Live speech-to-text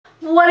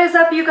What is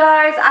up, you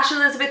guys? Ashley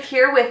Elizabeth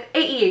here with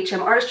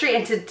AEHM Artistry,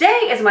 and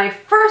today is my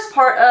first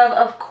part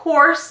of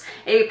course,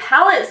 a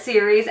palette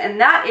series,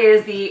 and that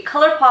is the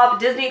Colourpop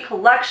Disney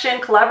Collection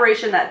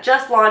collaboration that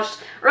just launched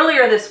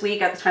earlier this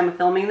week at the time of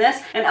filming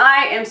this, and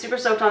I am super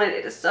stoked on it.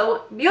 It is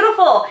so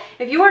beautiful.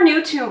 If you are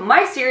new to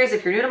my series,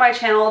 if you're new to my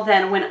channel,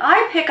 then when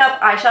I pick up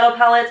eyeshadow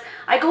palettes,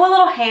 I go a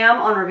little ham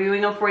on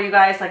reviewing them for you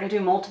guys. Like, I do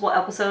multiple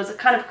episodes that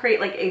kind of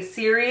create like a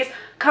series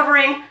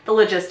covering the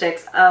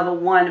logistics of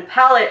one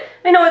palette.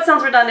 I know it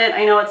sounds redundant,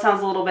 I know it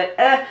sounds a little bit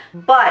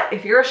but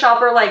if you're a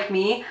shopper like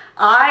me,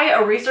 I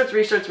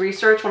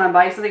research when I'm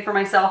buying something for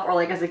myself or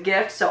like as a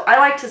gift, so I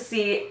like to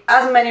see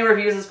as many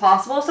reviews as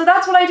possible, so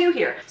that's what I do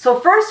here. So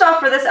first off,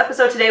 for this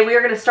episode today, we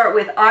are going to start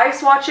with eye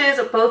swatches,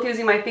 both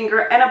using my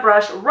finger and a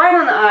brush right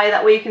on the eye.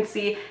 That way you can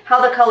see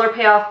how the color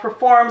payoff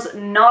performs,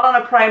 not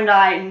on a primed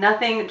eye,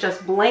 nothing,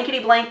 just blankety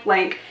blank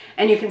blank,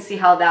 and you can see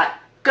how that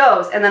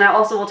goes. And then I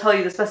also will tell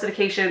you the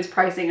specifications,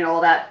 pricing, and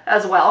all that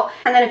as well.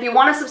 And then if you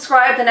want to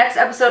subscribe, the next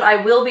episode I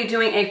will be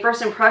doing a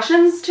first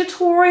impressions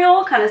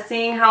tutorial, kind of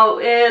seeing how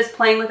it is,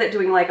 playing with it,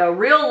 doing like a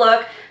real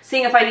look,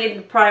 seeing if I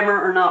need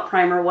primer or not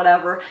primer,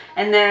 whatever.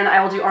 And then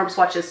I will do arm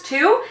swatches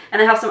too,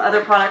 and I have some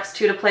other products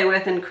too to play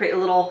with and create a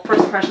little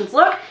first impressions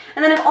look.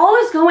 And then if all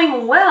is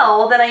going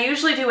well, then I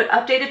usually do an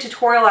updated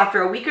tutorial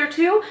after a week or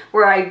two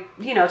where I,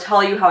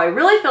 tell you how I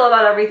really feel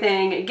about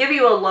everything, give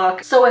you a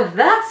look. So if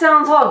that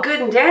sounds all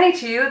good and dandy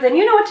to you, then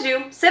you know what to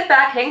do. Sit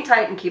back, hang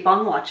tight, and keep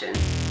on watching.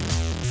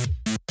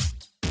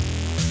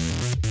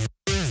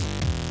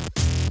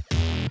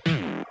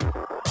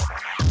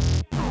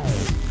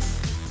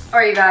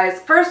 Alright, you guys,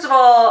 first of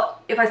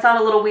all, if I sound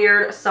a little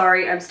weird,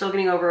 sorry, I'm still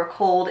getting over a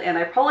cold and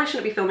I probably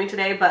shouldn't be filming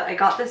today, but I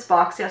got this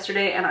box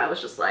yesterday and I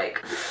was just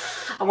like,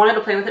 I wanted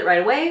to play with it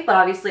right away, but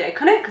obviously I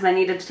couldn't because I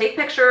needed to take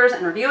pictures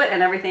and review it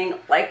and everything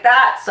like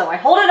that, so I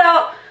hold it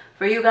out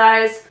for you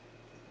guys.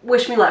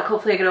 Wish me luck.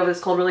 Hopefully I get over this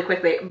cold really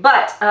quickly.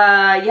 But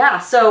yeah,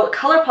 so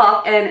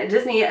Colourpop and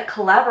Disney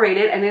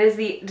collaborated, and it is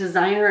the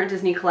designer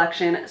Disney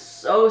collection.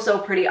 So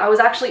pretty. I was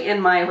actually in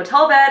my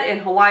hotel bed in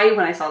Hawaii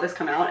when I saw this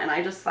come out, and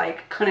I just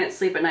like couldn't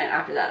sleep at night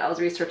after that. I was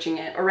researching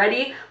it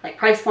already, like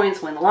price points,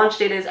 when the launch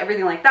date is,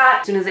 everything like that.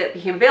 As soon as it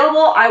became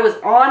available, I was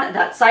on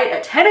that site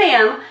at 10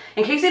 a.m.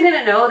 In case you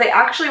didn't know, they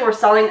actually were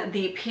selling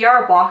the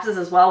PR boxes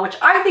as well, which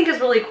I think is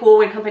really cool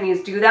when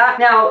companies do that.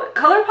 Now,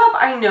 Colourpop,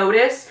 I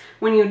noticed,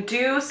 when you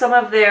do some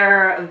of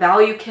their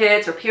value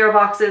kits or PR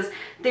boxes,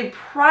 the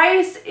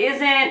price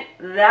isn't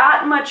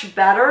that much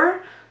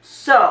better.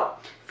 So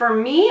for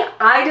me,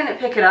 I didn't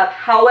pick it up.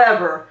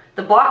 However,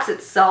 the box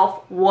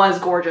itself was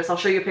gorgeous. I'll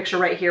show you a picture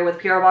right here what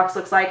the PR box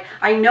looks like.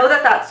 I know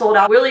that that sold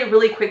out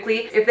really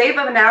quickly. If they've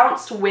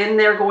announced when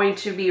they're going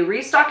to be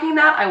restocking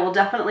that, I will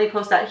definitely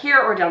post that here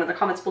or down in the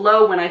comments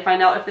below when I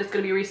find out if it's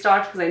going to be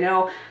restocked, because I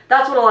know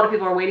that's what a lot of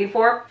people are waiting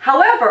for.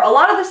 However, a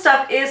lot of the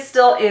stuff is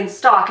still in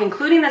stock,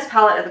 including this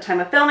palette at the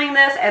time of filming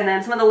this, and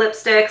then some of the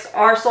lipsticks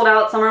are sold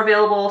out, some are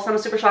available, some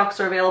Super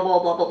Shocks are available,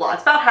 blah, blah, blah.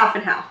 It's about half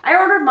and half. I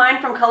ordered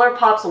mine from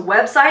Colourpop's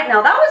website.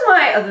 Now, that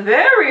was my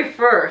very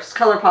first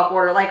Colourpop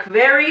order, like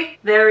very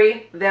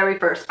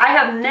first. I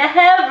have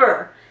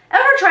never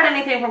ever tried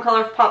anything from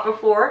Colourpop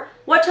before.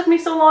 What took me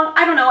so long?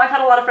 I don't know. I've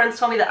had a lot of friends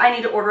tell me that I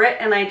need to order it,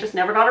 and I just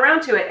never got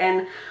around to it.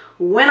 And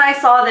when I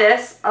saw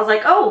this, I was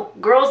like, oh,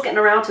 girl's getting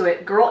around to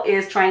it. Girl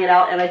is trying it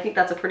out, and I think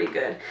that's a pretty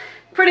good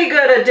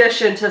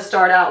addition to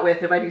start out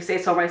with, if I do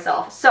say so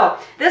myself. So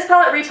this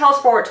palette retails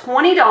for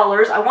 $20.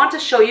 I want to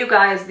show you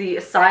guys the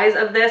size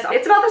of this.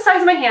 It's about the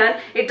size of my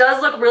hand. It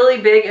does look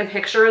really big in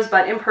pictures,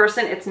 but in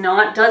person it's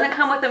not. Doesn't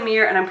come with a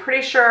mirror, and I'm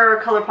pretty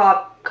sure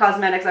Colourpop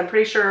Cosmetics, I'm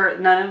pretty sure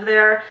none of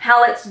their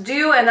palettes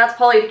do, and that's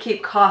probably to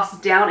keep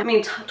costs down. I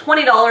mean,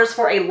 $20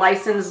 for a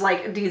licensed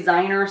like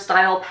designer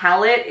style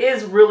palette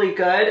is really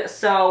good.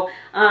 So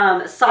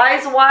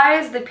size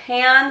wise, the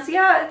pans,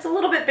 yeah, it's a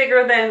little bit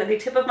bigger than the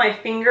tip of my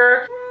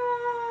finger.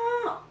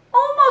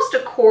 Almost a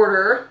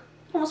quarter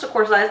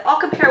size. I'll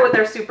compare with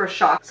their Super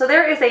Shock. So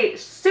there is a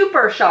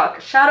Super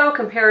Shock shadow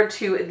compared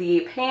to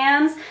the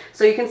pans.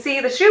 So you can see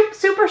the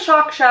Super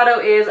Shock shadow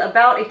is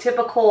about a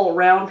typical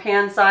round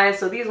pan size.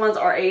 So these ones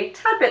are a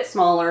tad bit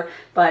smaller,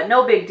 but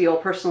no big deal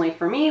personally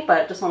for me,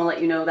 but just want to let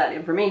you know that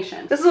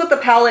information. This is what the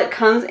palette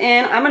comes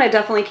in. I'm going to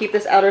definitely keep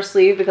this outer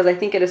sleeve because I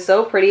think it is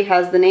so pretty. It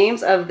has the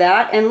names of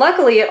that, and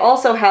luckily it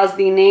also has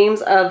the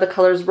names of the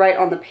colors right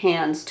on the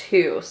pans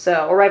too,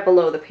 so, or right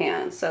below the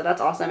pans, so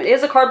that's awesome. It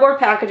is a cardboard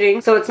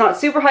packaging, so it's not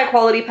super high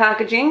quality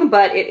packaging,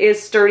 but it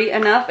is sturdy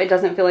enough. It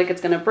doesn't feel like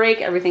it's going to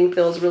break. Everything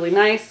feels really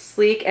nice,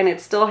 sleek, and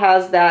it still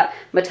has that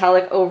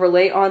metallic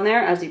overlay on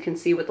there, as you can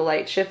see with the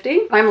light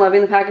shifting. I'm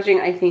loving the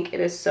packaging. I think it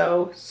is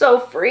so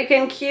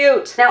freaking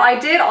cute. Now, I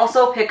did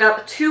also pick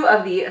up 2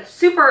 of the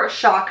Super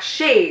Shock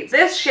shades.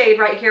 This shade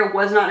right here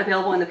was not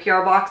available in the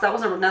PR box. That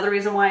was another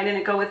reason why I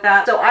didn't go with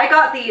that. So I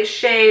got the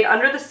shade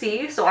Under the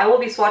Sea, so I will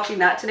be swatching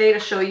that today to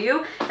show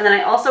you. And then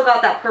I also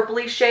got that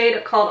purpley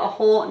shade called A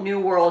Whole New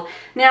World.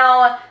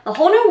 Now, A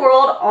Whole New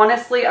World,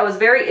 honestly, I was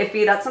very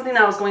iffy. That's something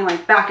that I was going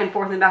like back and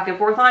forth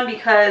on,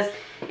 because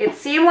It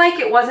seemed like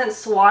it wasn't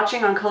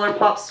swatching on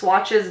Colourpop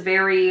swatches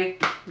very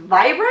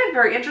vibrant,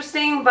 very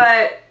interesting,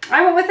 but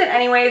I went with it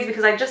anyways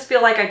because I just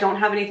feel like I don't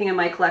have anything in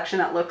my collection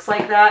that looks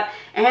like that.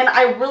 And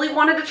I really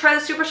wanted to try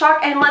the Super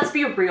Shock, and let's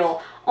be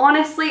real.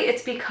 Honestly,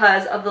 it's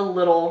because of the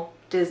little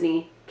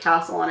Disney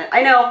castle on it.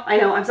 I know,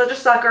 I'm such a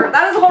sucker.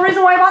 That is the whole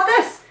reason why I bought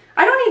this.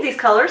 I don't need these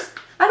colors.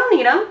 I don't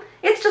need them.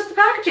 It's just the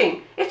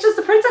packaging. It's just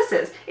the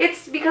princesses.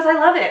 It's because I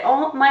love it.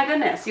 Oh my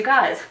goodness, you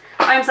guys.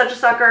 I'm such a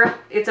sucker.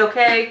 It's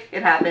okay.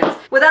 It happens.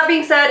 With that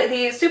being said,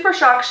 the Super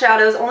Shock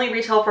shadows only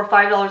retail for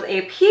 $5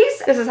 a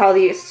piece. This is how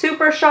the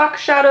Super Shock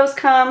shadows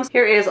comes.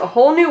 Here is A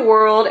Whole New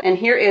World, and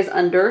here is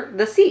Under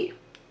the Sea.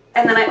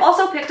 And then I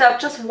also picked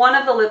up just one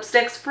of the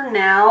lipsticks for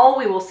now.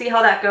 We will see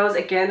how that goes.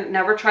 Again,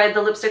 never tried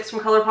the lipsticks from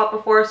Colourpop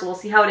before, so we'll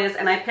see how it is.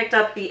 And I picked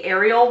up the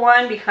Ariel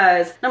one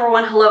because, number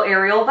one, hello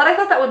Ariel, but I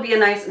thought that would be a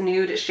nice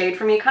nude shade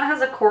for me. It kind of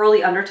has a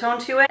corally undertone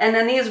to it. And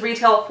then these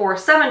retail for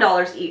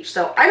 $7 each.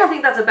 So I don't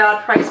think that's a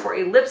bad price for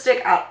a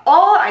lipstick at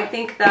all. I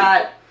think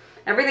that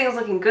everything is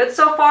looking good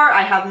so far.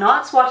 I have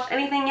not swatched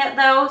anything yet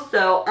though,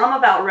 so I'm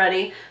about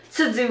ready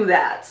to do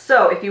that.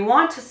 So if you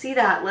want to see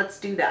that, let's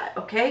do that,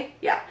 okay?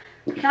 Yeah.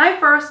 Can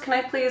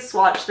I please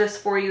swatch this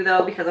for you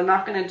though, because I'm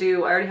not gonna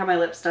do, I already have my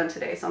lips done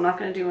today, so I'm not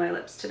gonna do my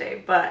lips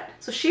today, but,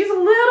 so she's a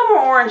little more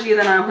orangey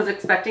than I was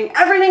expecting.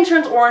 Everything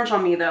turns orange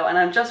on me though, and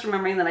I'm just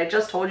remembering that I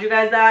just told you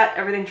guys that,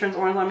 everything turns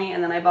orange on me,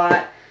 and then I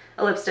bought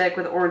a lipstick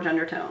with orange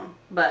undertone,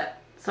 but,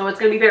 so it's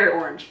gonna be very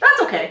orange.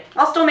 That's okay.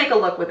 I'll still make a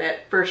look with it,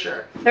 for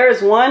sure. There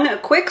is one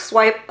quick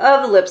swipe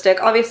of the lipstick.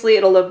 Obviously,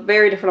 it'll look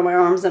very different on my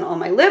arms than on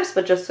my lips,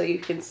 but just so you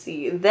can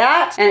see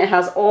that. And it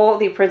has all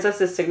the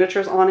princess's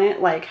signatures on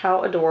it. Like,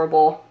 how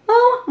adorable.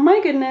 Oh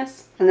my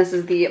goodness. And this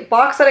is the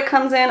box that it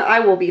comes in. I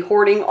will be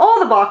hoarding all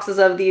the boxes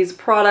of these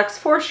products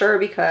for sure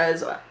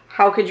because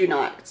how could you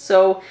not? It's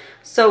so,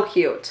 so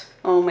cute.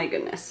 Oh my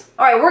goodness.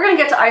 All right, we're gonna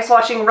get to eye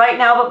swatching right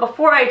now, but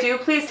before I do,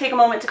 please take a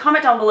moment to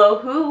comment down below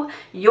who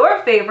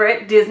your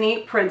favorite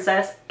Disney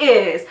princess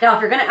is. Now,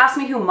 if you're gonna ask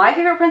me who my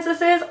favorite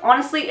princess is,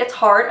 honestly, it's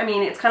hard. I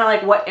mean, it's kind of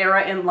like what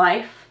era in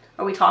life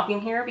are we talking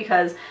here?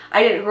 Because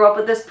I didn't grow up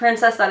with this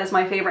princess that is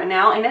my favorite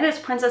now, and it is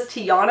Princess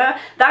Tiana.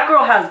 That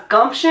girl has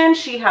gumption,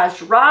 she has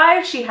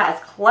drive, she has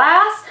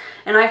class,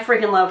 and I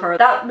freaking love her.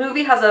 That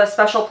movie has a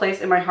special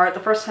place in my heart. The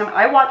first time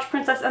I watched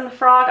Princess and the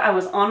Frog, I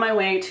was on my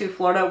way to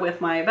Florida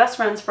with my best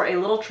friends for a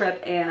little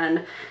trip,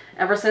 and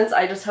ever since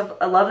I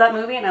love that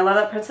movie and I love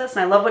that princess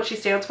and I love what she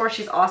stands for.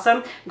 She's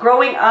awesome.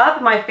 Growing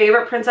up, my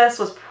favorite princess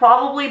was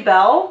probably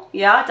Belle.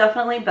 Yeah,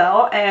 definitely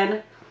Belle.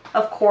 And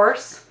of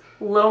course,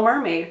 Little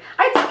Mermaid.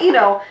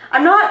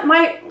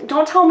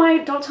 Don't tell my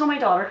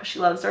daughter because she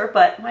loves her,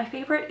 but my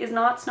favorite is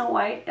not Snow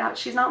White.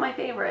 She's not my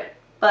favorite,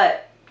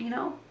 but you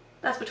know,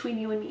 that's between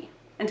you and me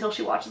until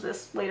she watches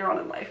this later on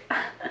in life.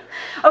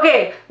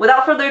 Okay,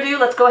 without further ado,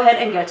 let's go ahead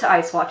and get to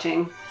eye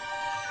swatching.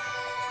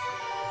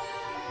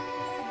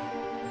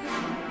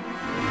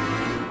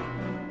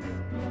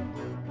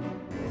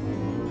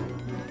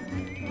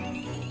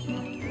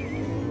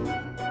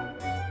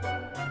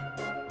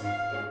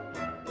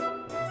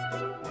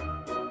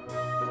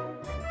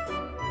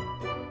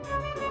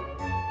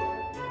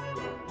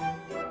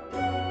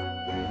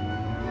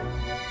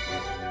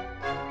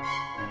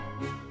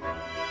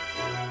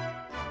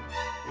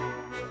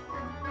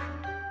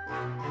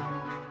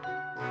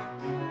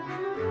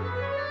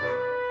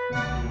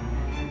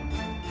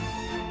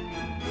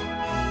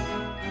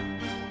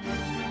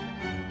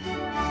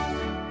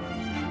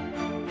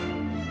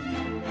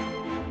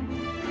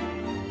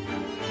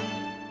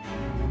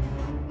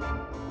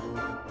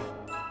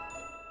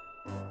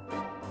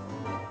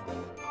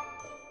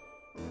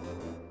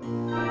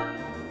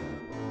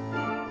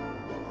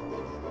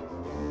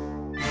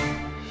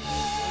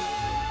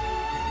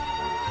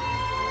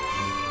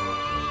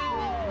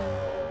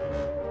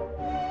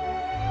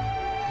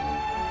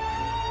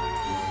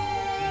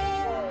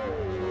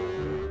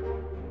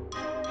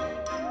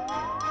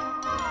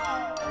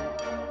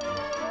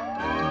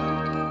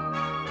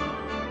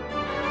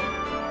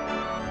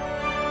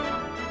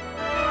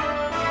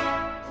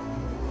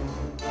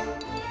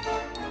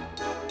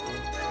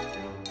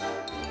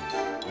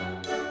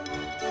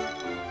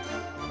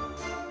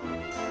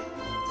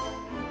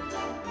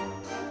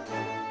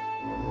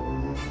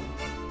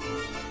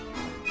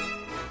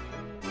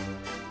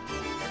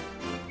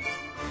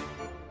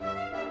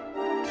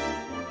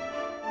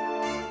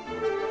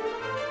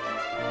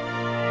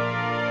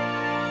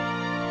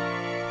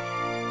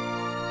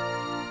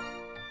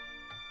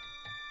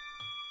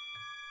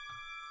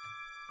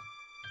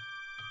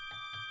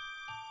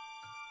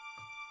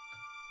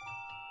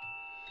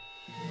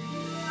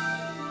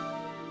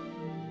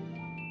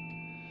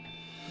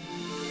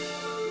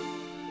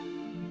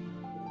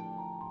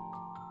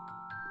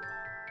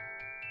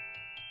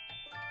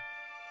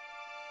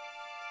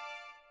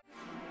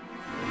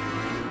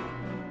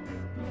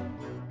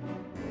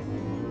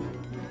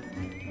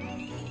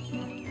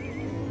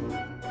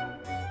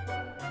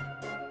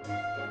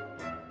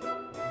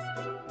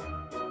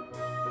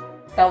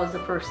 That was the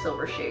first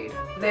silver shade.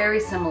 Very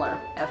similar,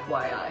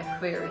 FYI,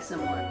 very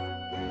similar.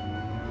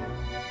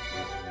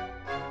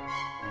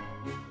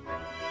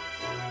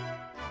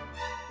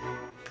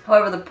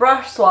 However, the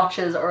brush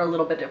swatches are a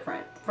little bit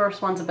different.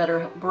 First one's a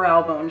better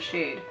brow bone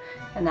shade,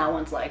 and that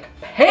one's like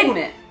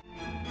pigment.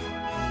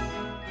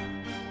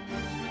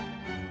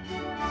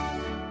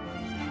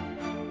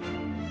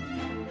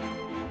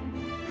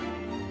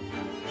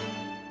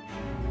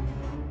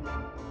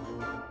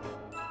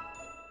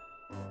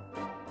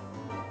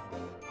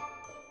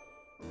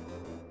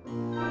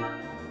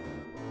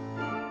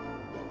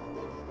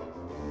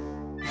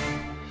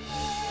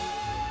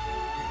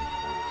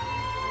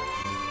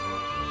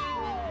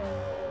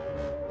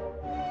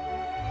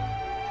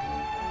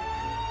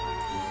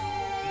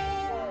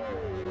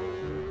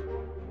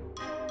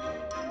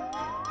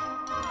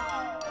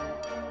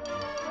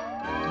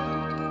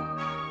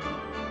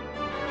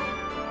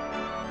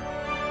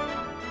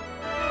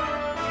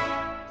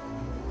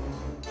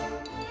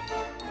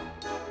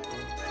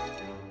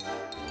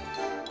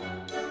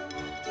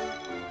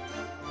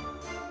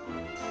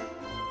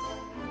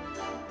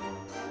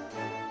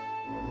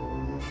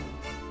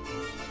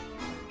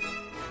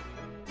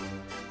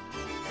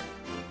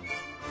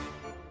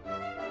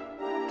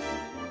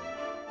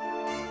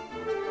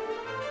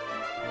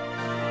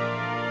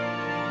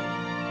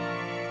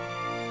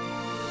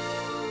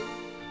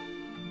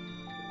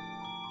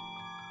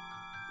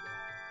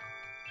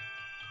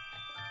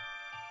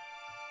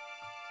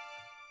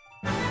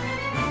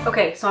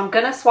 Okay, so I'm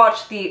gonna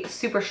swatch the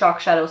Super Shock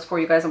shadows for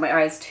you guys on my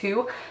eyes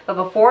too. But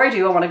before I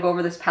do, I wanna go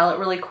over this palette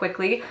really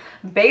quickly.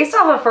 Based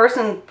off of first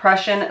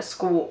impression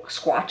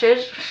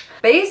swatches,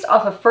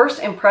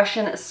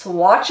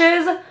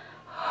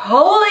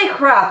 holy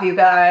crap, you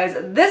guys.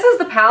 This is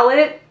the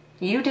palette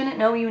you didn't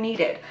know you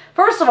needed.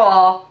 First of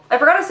all, I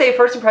forgot to say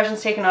first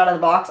impressions taken out of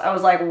the box. I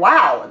was like,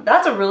 wow,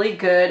 that's a really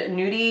good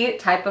nudie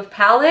type of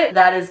palette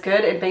that is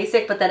good and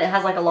basic, but then it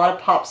has like a lot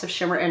of pops of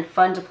shimmer and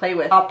fun to play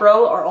with. Top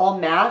row are all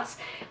mattes,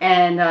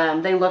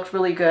 and they looked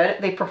really good.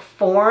 They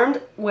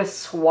performed with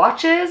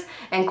swatches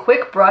and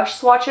quick brush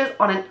swatches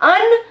on an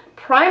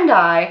unprimed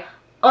eye.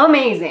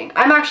 Amazing.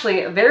 I'm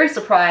actually very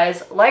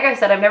surprised. Like I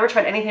said, I've never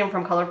tried anything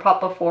from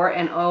Colourpop before,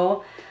 and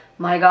oh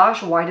my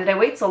gosh, why did I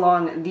wait so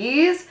long?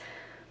 These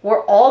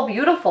were all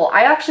beautiful.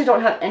 I actually don't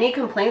have any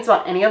complaints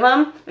about any of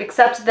them,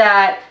 except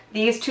that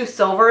these two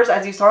silvers,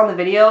 as you saw in the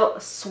video,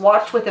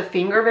 swatched with a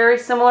finger very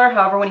similar.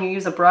 However, when you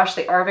use a brush,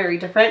 they are very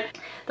different.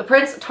 The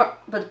Prince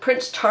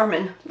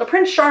Charming,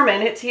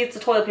 it's a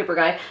toilet paper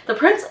guy. The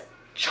Prince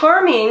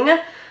Charming,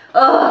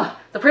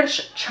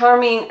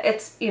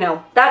 it's, you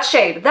know, that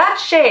shade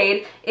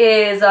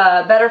is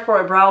better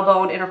for a brow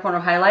bone inner corner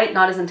highlight,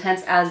 not as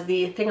intense as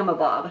the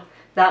Thingamabob.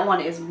 That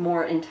one is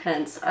more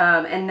intense.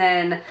 And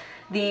then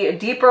the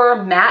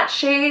deeper matte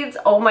shades,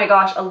 oh my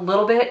gosh, a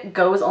little bit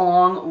goes a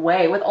long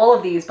way with all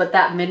of these, but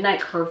that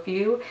Midnight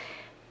Curfew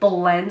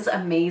blends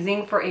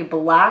amazing for a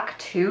black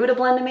too to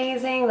blend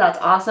amazing. That's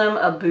awesome.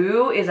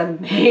 Abu is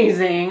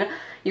amazing.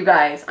 You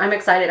guys, I'm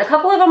excited. A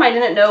couple of them I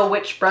didn't know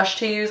which brush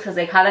to use because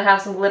they kind of have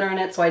some glitter in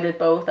it, so I did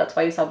both. That's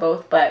why you saw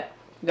both. But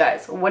you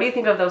guys, what do you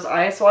think of those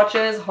eye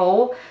swatches?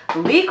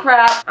 Holy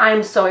crap.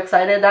 I'm so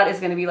excited. That is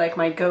going to be like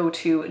my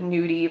go-to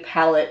nudie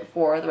palette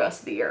for the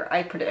rest of the year.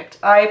 I predict.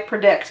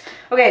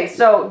 Okay,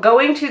 so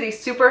going to the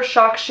Super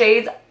Shock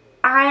shades.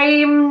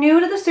 I'm new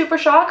to the Super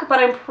Shock, but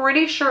I'm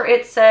pretty sure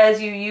it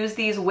says you use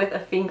these with a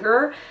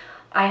finger.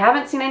 I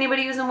haven't seen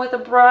anybody use them with a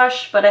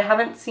brush, but I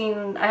haven't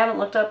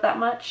looked up that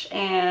much,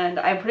 and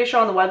I'm pretty sure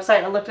on the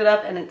website I looked it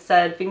up and it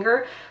said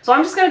finger. So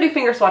I'm just going to do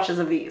finger swatches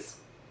of these.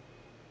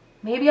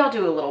 Maybe I'll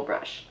do a little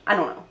brush. I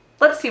don't know.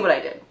 Let's see what I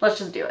did. Let's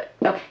just do it.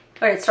 Okay.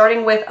 All right,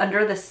 starting with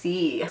Under the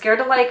Sea. I'm scared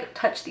to like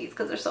touch these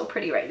because they're so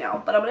pretty right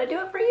now, but I'm going to do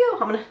it for you.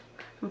 I'm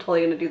totally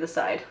going to do the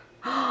side.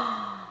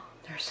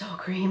 They're so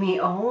creamy.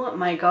 Oh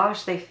my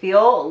gosh, they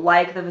feel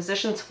like the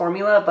Physicians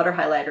Formula butter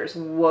highlighters.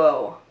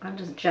 Whoa. I'm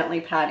just gently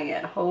patting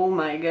it. Oh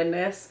my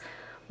goodness.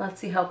 Let's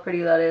see how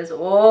pretty that is.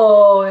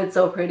 Oh, it's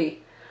so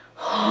pretty.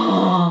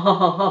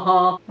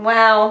 Wow.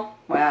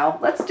 Wow.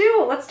 Let's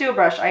do a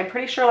brush. I'm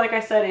pretty sure, like I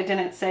said, it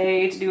didn't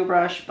say to do a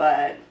brush,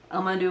 but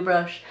I'm gonna do a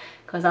brush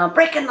because I'm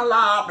breaking the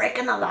law.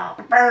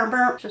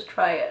 Just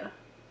try it.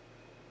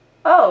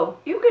 Oh,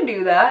 you can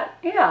do that.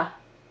 Yeah.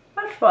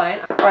 That's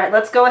fine. All right,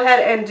 let's go ahead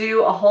and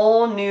do a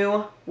whole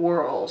new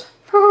world.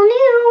 Whole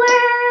new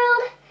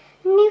world,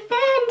 new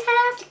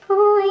fantastic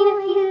point of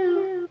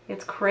view.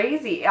 It's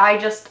crazy.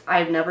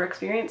 I've never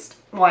experienced,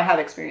 well, I have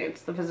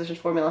experienced the Physicians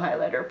Formula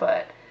highlighter,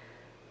 but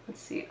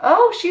let's see.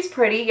 Oh, she's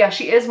pretty. Yeah,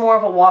 she is more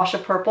of a wash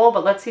of purple,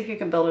 but let's see if you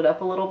can build it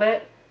up a little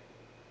bit.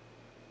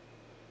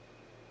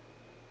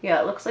 Yeah,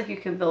 it looks like you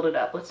can build it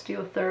up. Let's do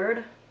a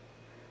third.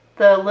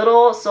 The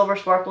little silver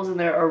sparkles in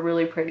there are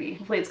really pretty.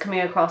 Hopefully it's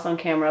coming across on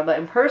camera, but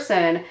in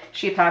person,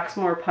 she packs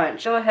more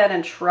punch. Go ahead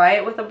and try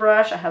it with a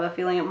brush. I have a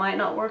feeling it might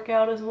not work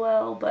out as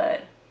well,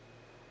 but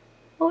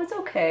oh, it's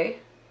okay.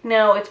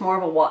 No, it's more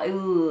of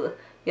a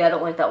yeah, I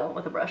don't like that one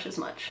with a brush as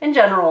much. In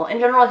general,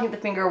 I think the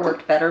finger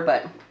worked better,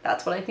 but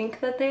that's what I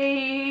think that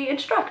they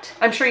instruct.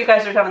 I'm sure you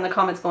guys are having the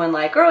comments going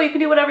like, girl, you can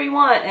do whatever you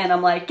want. And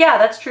I'm like, yeah,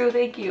 that's true,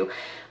 thank you.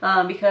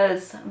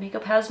 Because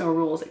makeup has no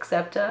rules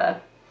except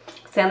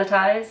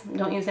sanitize,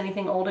 don't use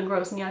anything old and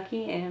gross and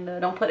yucky, and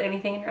don't put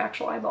anything in your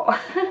actual eyeball.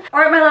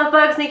 Alright, my love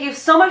bugs, thank you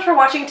so much for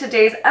watching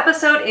today's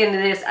episode in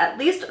this at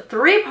least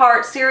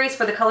 3-part series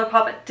for the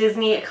Colourpop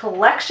Disney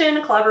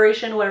collection,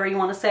 collaboration, whatever you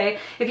want to say.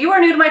 If you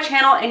are new to my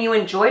channel and you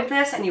enjoyed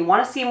this and you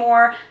want to see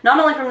more, not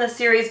only from this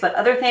series but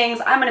other things,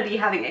 I'm going to be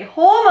having a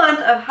whole month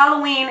of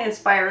Halloween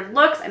inspired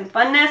looks and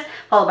funness,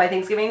 followed by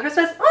Thanksgiving and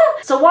Christmas.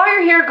 So while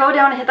you're here, go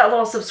down and hit that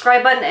little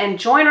subscribe button and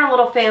join our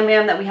little fam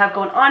bam that we have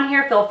going on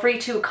here. Feel free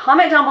to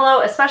comment down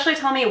below, especially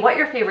tell me what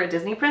your favorite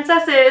Disney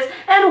princess is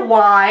and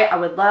why. I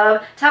would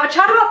love to have a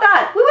chat about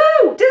that.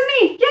 Woo-woo!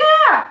 Disney!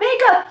 Yeah!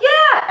 Makeup!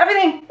 Yeah!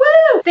 Everything!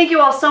 Woo! Thank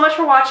you all so much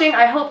for watching.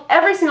 I hope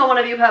every single one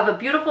of you have a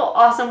beautiful,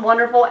 awesome,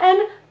 wonderful,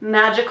 and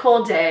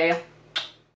magical day.